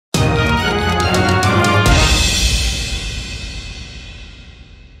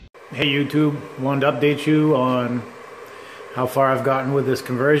Hey YouTube, wanted to update you on how far I've gotten with this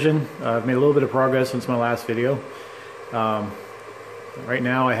conversion. I've made a little bit of progress since my last video. Right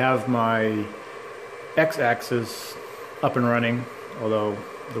now I have my X-axis up and running, although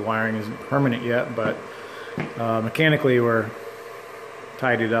the wiring isn't permanent yet, but mechanically we're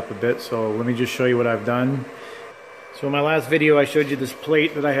tidied up a bit, so let me just show you what I've done. So in my last video I showed you this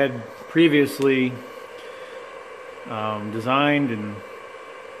plate that I had previously designed and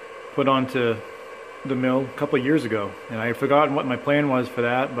put onto the mill a couple of years ago, and I had forgotten what my plan was for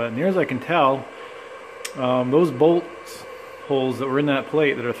that, but near as I can tell, those bolt holes that were in that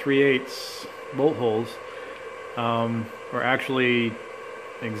plate that are 3/8 bolt holes are actually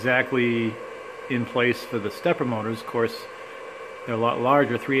exactly in place for the stepper motors. Of course, they're a lot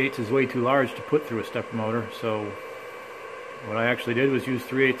larger. 3/8 is way too large to put through a stepper motor, so what I actually did was use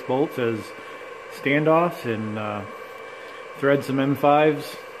 3/8 bolts as standoffs and thread some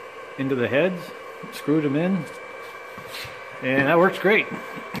M5s into the heads, screwed them in, and that works great.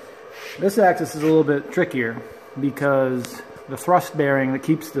 This axis is a little bit trickier because the thrust bearing that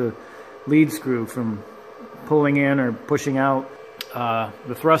keeps the lead screw from pulling in or pushing out,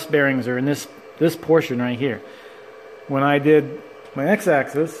 the thrust bearings are in this portion right here. When I did my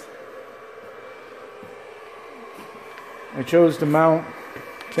X-axis, I chose to mount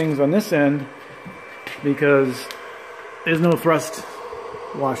things on this end because there's no thrust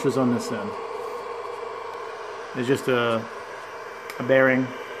washers on this end. There's just a bearing.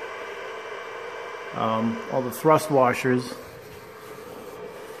 All the thrust washers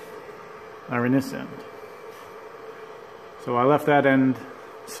are in this end. So I left that end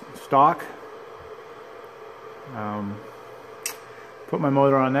stock. Put my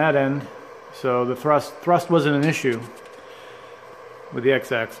motor on that end, so the thrust wasn't an issue with the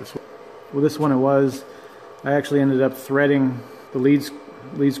X-axis. With this one it was. I actually ended up threading the lead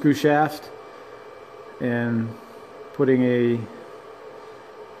screw shaft and putting a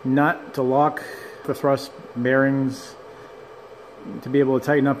nut to lock the thrust bearings to be able to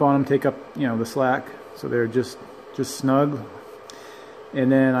tighten up on them, take up, you know, the slack, so they're just snug. And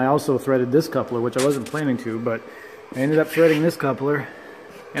then I also threaded this coupler, which I wasn't planning to, but I ended up threading this coupler,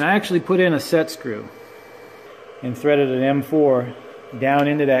 and I actually put in a set screw and threaded an M4 down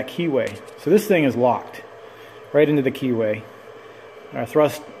into that keyway. So this thing is locked right into the keyway. Our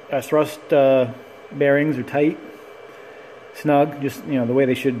thrust bearings are tight, snug, just, you know, the way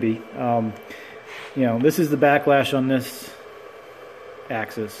they should be. You know, this is the backlash on this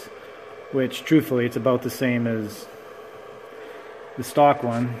axis, which truthfully it's about the same as the stock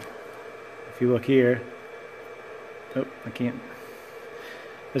one. If you look here, oh, I can't.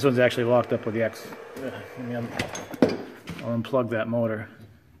 This one's actually locked up with the X. I'll unplug that motor.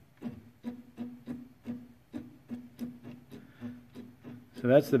 So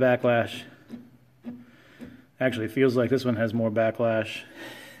that's the backlash. Actually, it feels like this one has more backlash.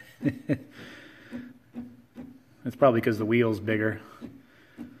 It's probably because the wheel's bigger.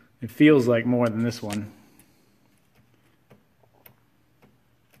 It feels like more than this one.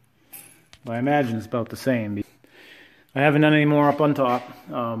 But I imagine it's about the same. I haven't done any more up on top,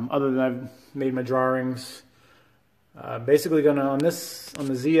 other than I've made my drawings. Basically gonna, on the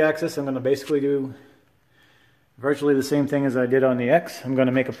Z-axis, I'm gonna basically do virtually the same thing as I did on the X. I'm going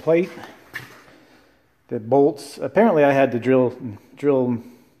to make a plate that bolts. Apparently I had to drill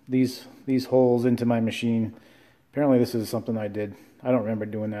these holes into my machine. Apparently this is something I did. I don't remember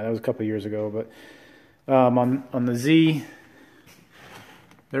doing that. That was a couple of years ago. But on the Z,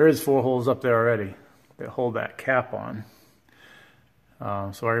 there is 4 holes up there already that hold that cap on.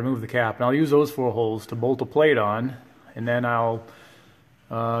 So I removed the cap, and I'll use those 4 holes to bolt a plate on, and then I'll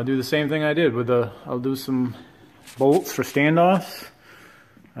do the same thing I did with I'll do some bolts for standoffs,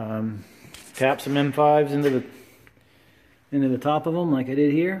 tap some M5s into the top of them like I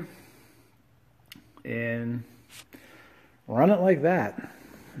did here, and run it like that.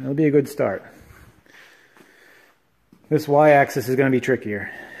 It'll be a good start. This Y-axis is going to be trickier.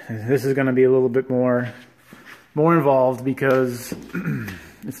 This is going to be a little bit more involved because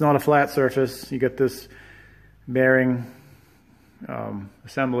it's not a flat surface. You get this bearing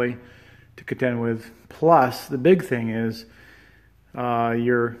assembly to contend with. Plus, the big thing is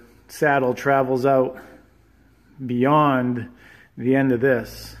your saddle travels out beyond the end of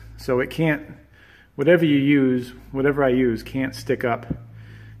this, so it can't, whatever I use can't stick up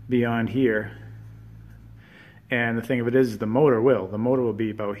beyond here. And the thing of it is the motor will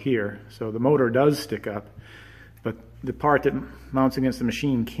be about here, so the motor does stick up, but the part that mounts against the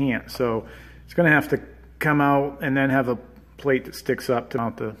machine can't. So it's going to have to come out and then have a plate that sticks up to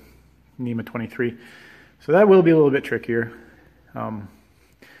mount the NEMA 23. So that will be a little bit trickier.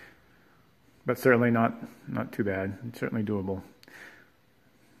 but certainly not too bad. It's certainly doable.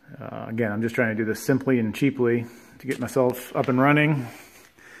 Again, I'm just trying to do this simply and cheaply to get myself up and running.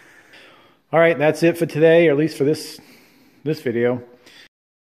 All right, that's it for today, or at least for this video.